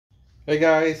Hey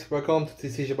guys, welcome to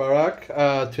TCG Barak.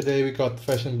 Today we got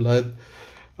Flesh and Blood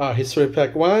History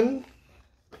Pack 1.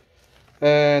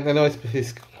 And I know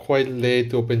it's quite late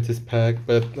to open this pack,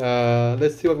 but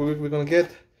let's see what we're gonna get.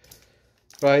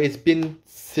 Right, it's been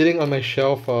sitting on my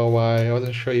shelf for a while. I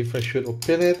wasn't sure if I should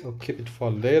open it or keep it for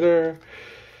later.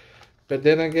 But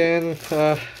then again,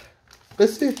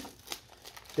 let's see.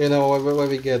 You know, what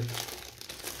we get.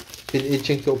 Been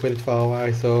itching to open it for a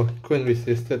while, so couldn't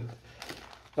resist it.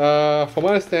 From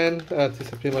what I understand, this is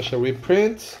pretty much a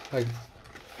reprint, like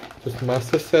just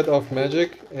master set of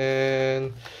Magic,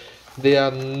 and there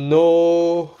are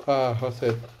no,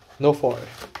 no foil.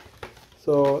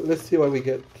 So let's see what we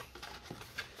get.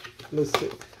 Let's see.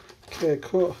 Okay,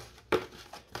 cool.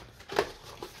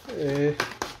 Man,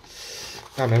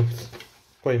 it's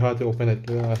quite hard to open it.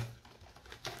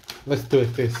 Let's do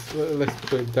it this. Let's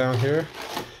put it down here.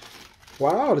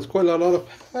 Wow, there's quite a lot of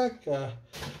pack.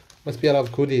 Must be a lot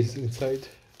of goodies inside.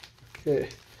 Okay.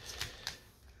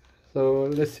 So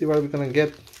let's see what we're gonna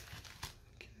get.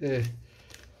 Okay.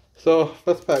 So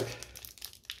first pack.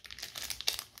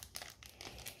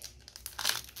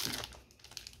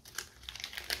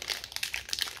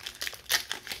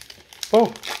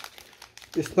 Oh,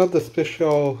 it's not the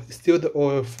special. It's still the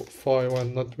oil foil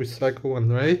one, not recycle one,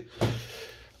 right?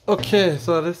 Okay,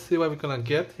 so let's see what we're gonna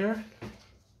get here.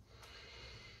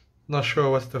 Not sure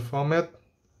what's the format.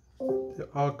 They're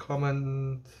all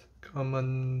common.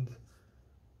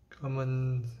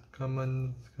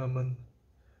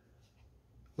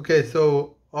 Okay,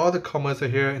 so all the commons are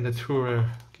here in the two rare.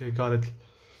 Okay, got it.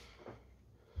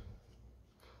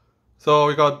 So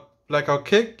we got Blackout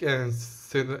Kick and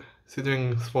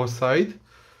Sithering Foresight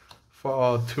for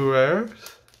our two rares.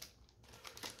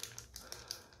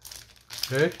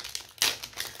 Okay,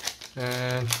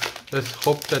 and let's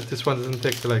hope that this one doesn't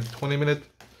take like 20 minutes.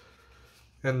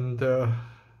 And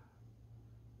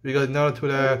we got another to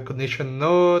the Condition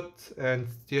Note and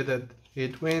still that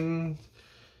 8 wins.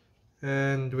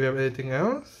 And do we have anything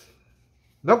else?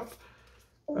 Nope.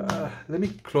 Let me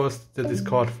close the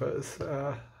Discord first.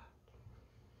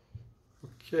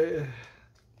 Okay.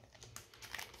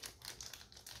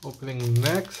 Opening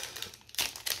next.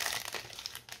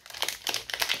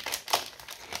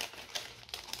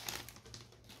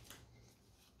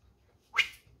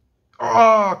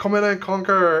 Oh, Command and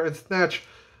Conquer and Snatch.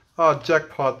 Oh,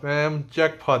 jackpot, man.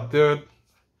 Jackpot, dude.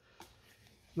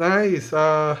 Nice.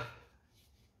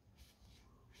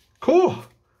 Cool.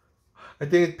 I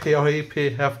think I already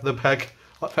paid half the pack.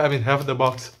 I mean, half the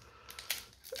box.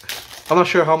 I'm not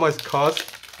sure how much it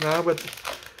costs now, but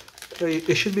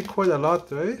it should be quite a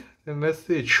lot, right? And let's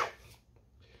see.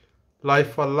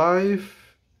 Life for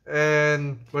Life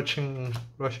and Rushing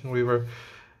River.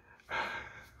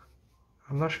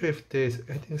 I'm not sure if there's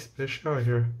anything special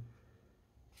here.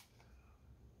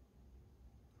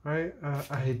 Right?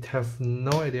 I have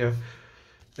no idea.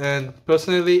 And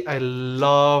personally, I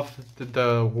love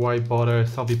the white border.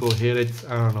 Some people hate it.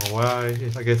 I don't know why.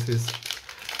 I guess it's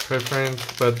preference.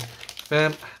 But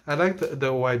man, I like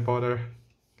the white border.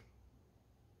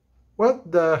 What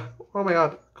the? Oh my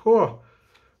god, cool.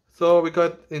 So we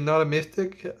got another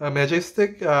Majestic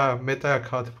Meta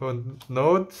Multiple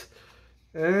Nodes.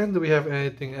 And do we have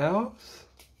anything else?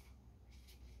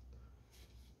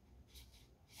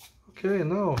 Okay,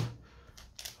 no.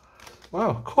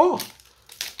 Wow, cool.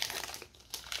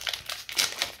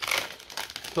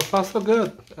 So far so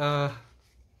good.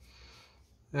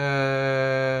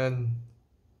 And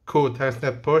cool time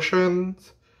snap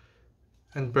potions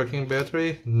and breaking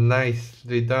battery.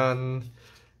 Nicely done.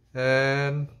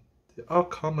 And they're all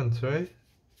commons, right?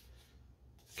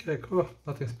 Okay, cool.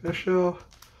 Nothing special.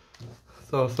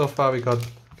 So far we got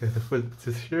the foot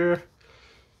is here.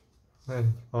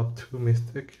 And about 2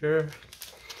 Mystic here.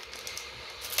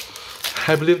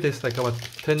 I believe there's like about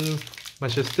 10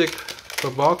 Majestic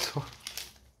per box.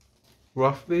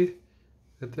 Roughly,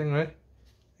 I think, right?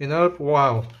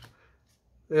 Wow.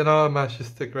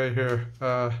 Majestic right here.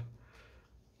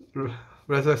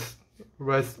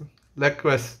 Leg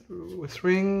rest with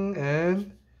ring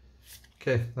and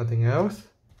okay, nothing else.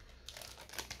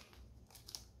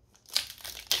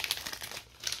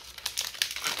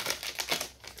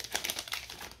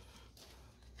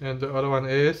 And the other one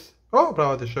is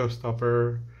about the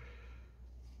Showstopper.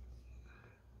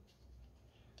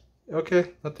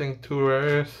 Okay, nothing too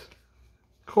rare.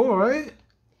 Cool, right?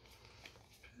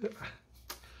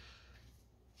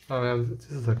 Oh man, this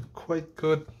is a quite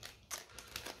good.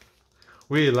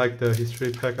 Really like the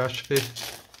history pack actually.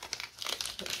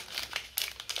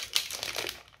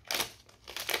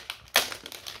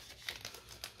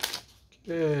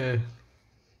 Okay.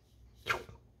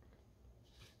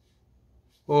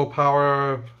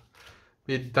 Power,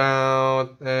 beat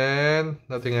down, and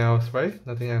nothing else, right?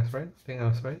 Nothing else, right? Nothing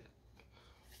else, right?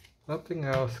 Nothing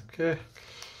else. Okay.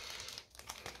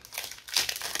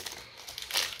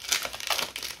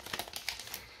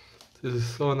 This is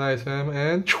so nice, man.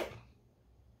 And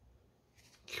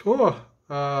cool.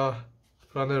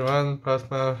 Run,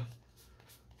 plasma.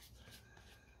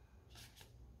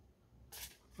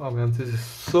 Oh man, this is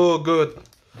so good.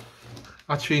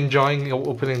 Actually enjoying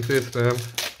opening this, man.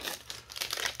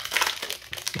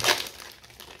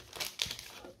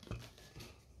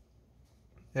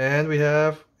 And we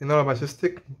have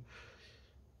Majestic.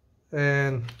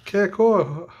 And okay,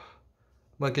 cool.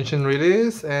 Magician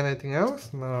release and anything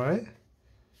else? Alright.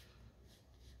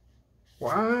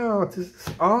 Wow, this is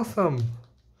awesome.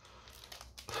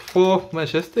 4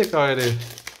 Majestic already.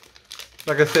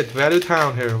 Like I said, Value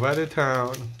Town here, Value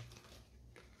Town.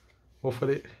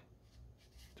 Hopefully.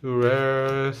 2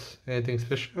 rares. Anything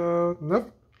special?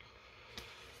 Nope.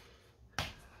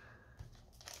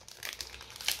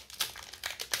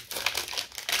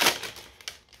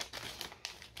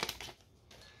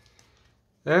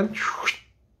 And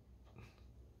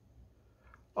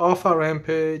Alpha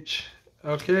Rampage.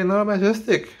 Okay, no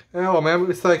Majestic. Oh man,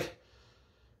 it's like,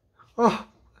 oh,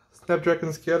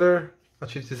 Snapdragon Scatter.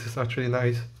 Actually, this is actually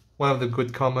nice. One of the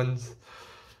good commons.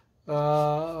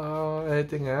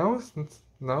 Anything else?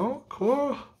 No?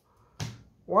 Cool.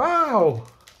 Wow.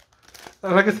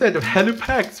 Like I said, the value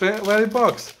packs, value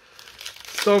box.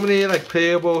 So many like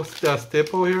playable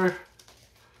staple here.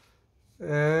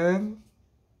 And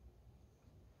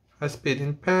High Speed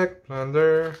Impact,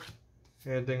 Plunder.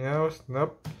 Anything else?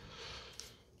 Nope.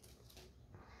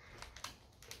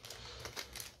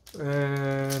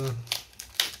 And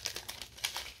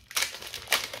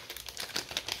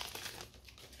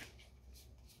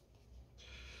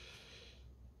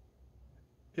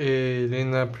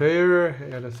Elena Player,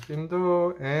 Alice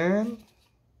Window, and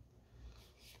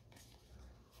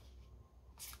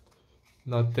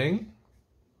nothing.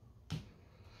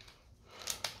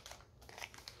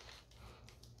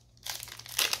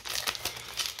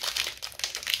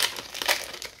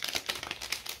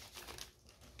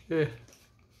 Okay.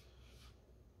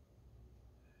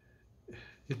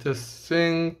 It's a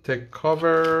sing, take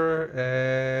cover,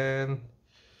 and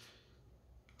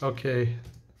okay.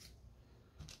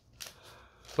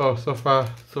 So far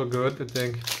so good, I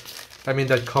think. I mean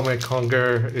that Comet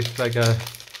Conquer is like our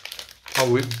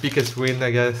biggest win,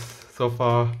 I guess, so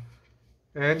far.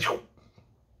 And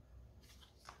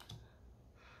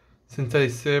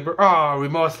Synthetic Saber.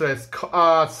 Remorseless,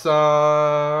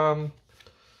 awesome.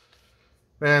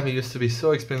 Man, it used to be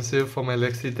so expensive for my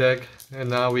Lexi deck, and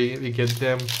now we get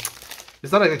them.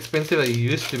 It's not as expensive as it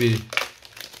used to be,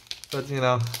 but you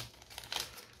know,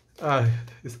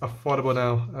 it's affordable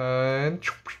now. And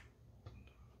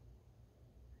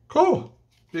cool,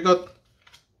 we got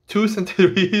 2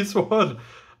 Centuries one.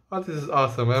 Oh, this is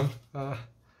awesome, man.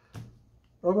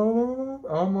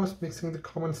 Almost mixing the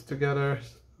comments together.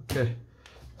 Okay,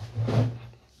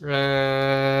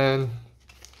 and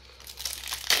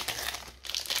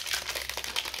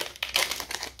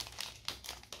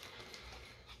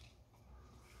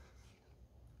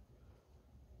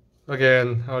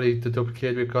again, already the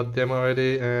duplicate, we got them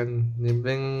already, and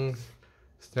Nimblings,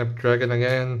 Snapdragon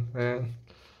again, and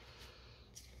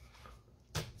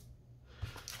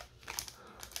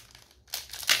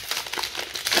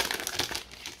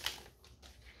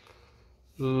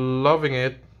loving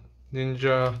it.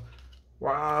 Ninja.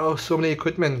 Wow, so many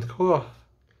equipment, cool.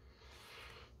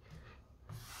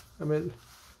 I mean,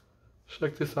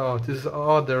 check this out. This is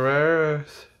all the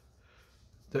rares,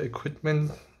 the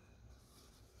equipment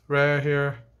rare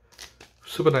here.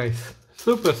 Super nice,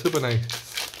 super nice.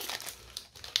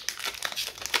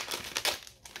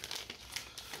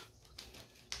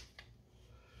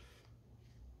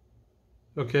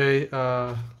 Okay,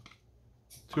 2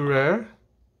 rare.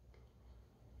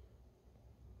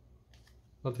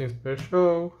 Nothing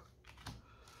special.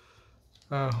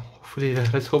 Hopefully,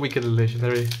 let's hope we get a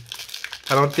legendary.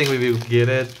 I don't think we will get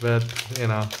it, but you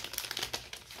know,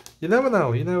 you never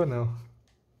know. You never know.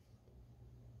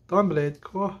 Dawnblade,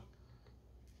 cool.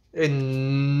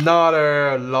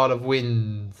 Another lot of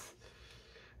wins.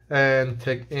 And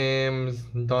Tech Aims,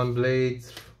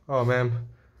 Dawnblades. Oh man,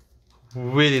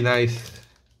 really nice.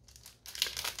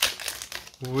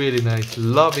 Really nice.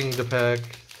 Loving the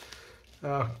pack.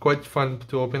 Quite fun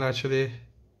to open actually.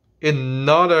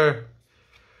 Another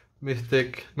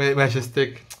Majestic.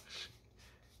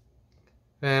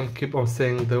 Keep on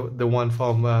saying the one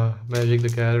from Magic the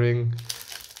Gathering.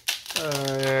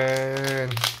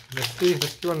 And let's see,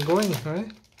 let's keep on going,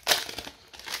 right?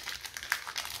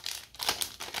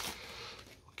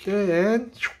 Okay,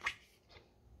 and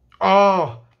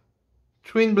oh,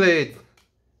 Twin Blade,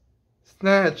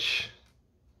 Snatch,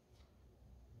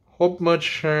 Hope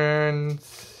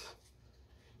Merchants.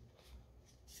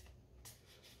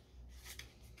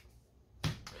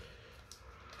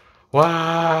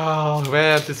 Wow,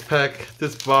 man, this pack,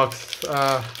 this box,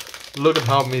 look at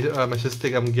how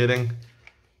majestic I'm getting.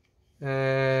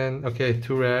 And okay,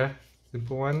 2 rare,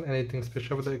 simple one. Anything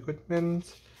special with the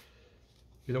equipment?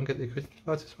 We don't get equipment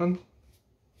for this one.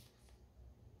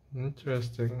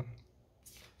 Interesting.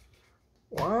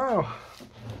 Wow.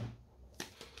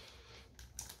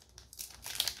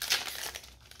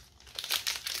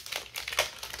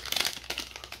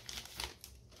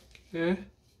 Okay.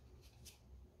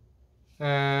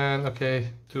 And okay,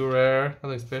 2 rare,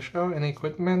 nothing special. Any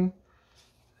equipment?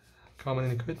 Common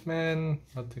equipment,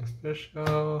 nothing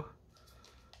special.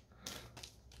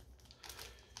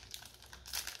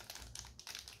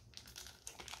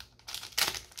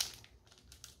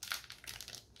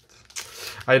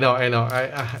 I know.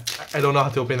 I don't know how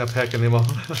to open a pack anymore.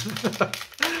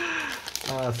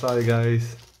 Sorry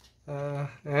guys.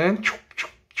 And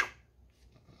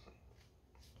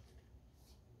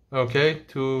okay,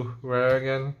 2 rare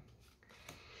again.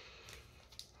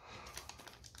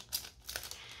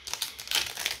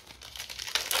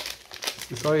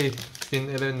 It's already been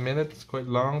 11 minutes, quite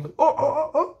long. But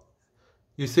oh!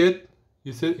 You see it?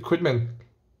 You see it? Equipment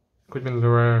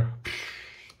rare.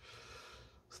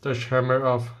 Sledgehammer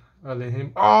of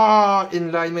Alehim. Oh,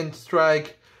 Enlightenment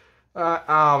Strike.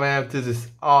 Oh man, this is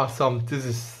awesome. This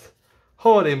is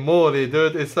holy moly,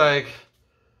 dude. It's like,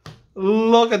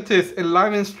 look at this.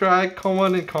 Enlightenment Strike,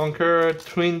 Command and Conquer,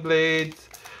 Twin Blades,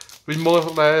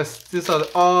 Remorseless. These are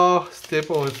all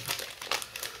staples.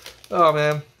 Oh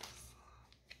man.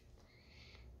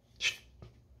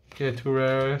 Okay, 2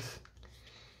 rares.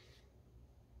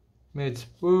 Mage's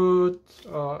Wood.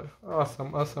 Oh,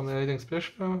 awesome. Anything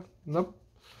special? Nope.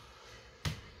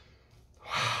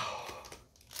 Wow.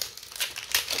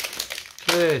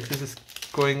 Okay, this is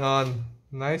going on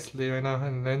nicely right now.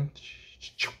 And then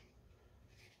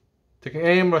taking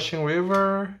aim, Rushing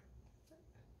River,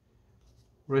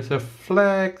 Razor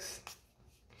Flex.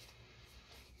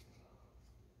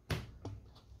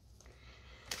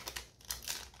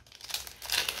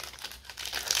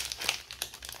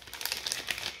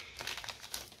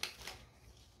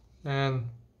 And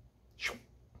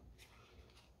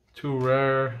 2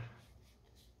 rare.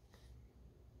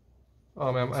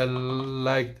 Oh man, I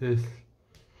like this.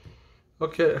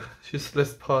 Okay,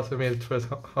 let's pause a minute first.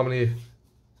 How many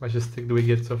majestic do we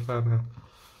get so far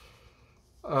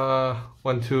now?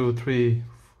 1, 2, 3,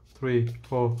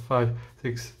 4, 5,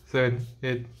 6, 7,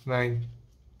 8, 9,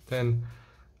 10.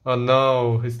 Oh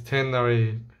no, it's 10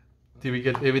 already. Did we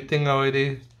get everything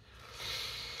already?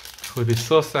 It would be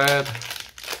so sad.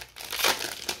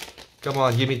 Come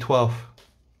on, give me 12.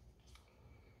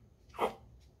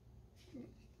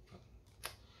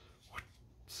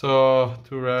 So,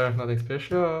 2 rare, nothing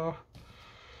special.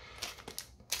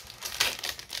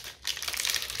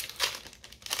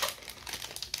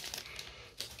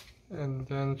 And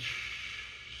then,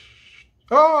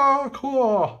 oh,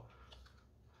 cool!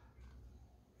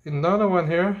 Another one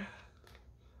here.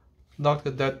 Knock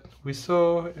the Dead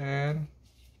Whistle and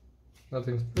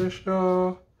nothing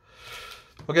special.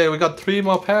 Okay, we got 3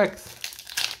 more packs.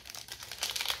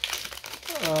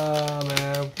 Ah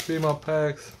man, 3 more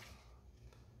packs.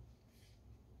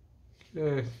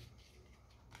 Okay.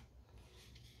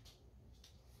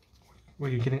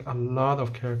 We're getting a lot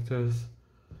of characters.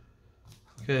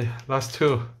 Okay, last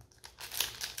 2.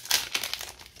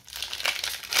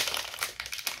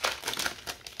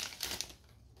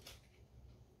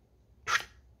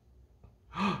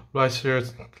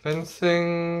 Righteous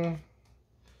Cleansing.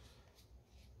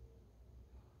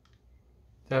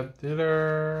 Death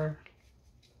Dealer.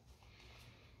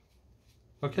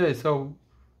 Okay, so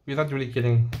we're not really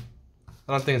getting.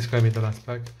 I don't think it's gonna be the last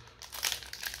pack.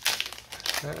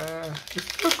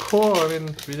 It's still cool. I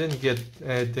mean, we didn't get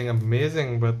anything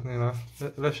amazing, but you know,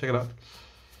 let's check it out.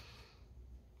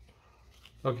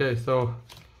 Okay, so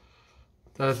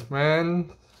that's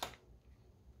man.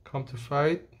 Come to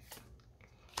fight.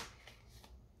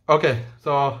 Okay,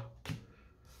 so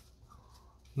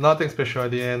nothing special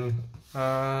at the end.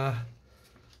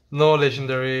 No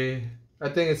legendary. I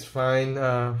think it's fine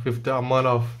with the amount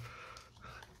of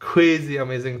crazy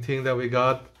amazing thing that we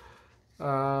got.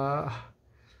 1,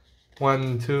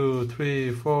 2,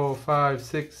 3, 4, 5,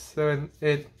 6, 7,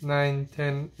 8, 9,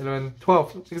 10, 11,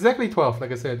 12. Exactly 12,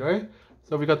 like I said, right?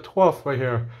 So we got 12 right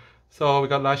here. So we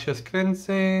got Righteous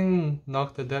Cleansing,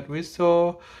 Knock the Dead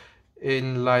Whistle,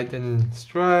 Enlightened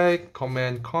Strike,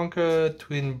 Command Conquer,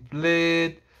 Twin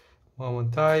Blade,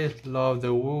 Momentai, Love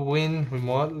the Wind,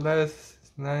 Remorseless,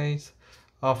 it's nice,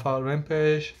 Alpha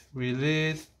Rampage,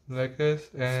 Release, Lakers,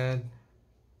 and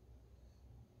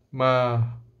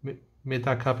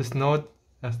Metacarpus Node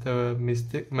as the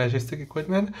Majestic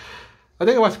equipment. I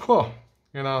think it was cool.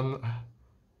 You know,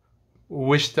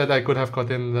 wish that I could have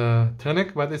gotten the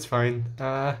Tunic, but it's fine.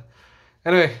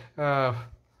 Anyway,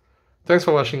 thanks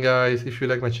for watching, guys. If you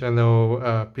like my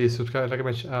channel, please subscribe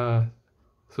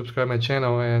my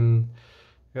channel, and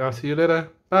I'll see you later.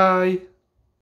 Bye.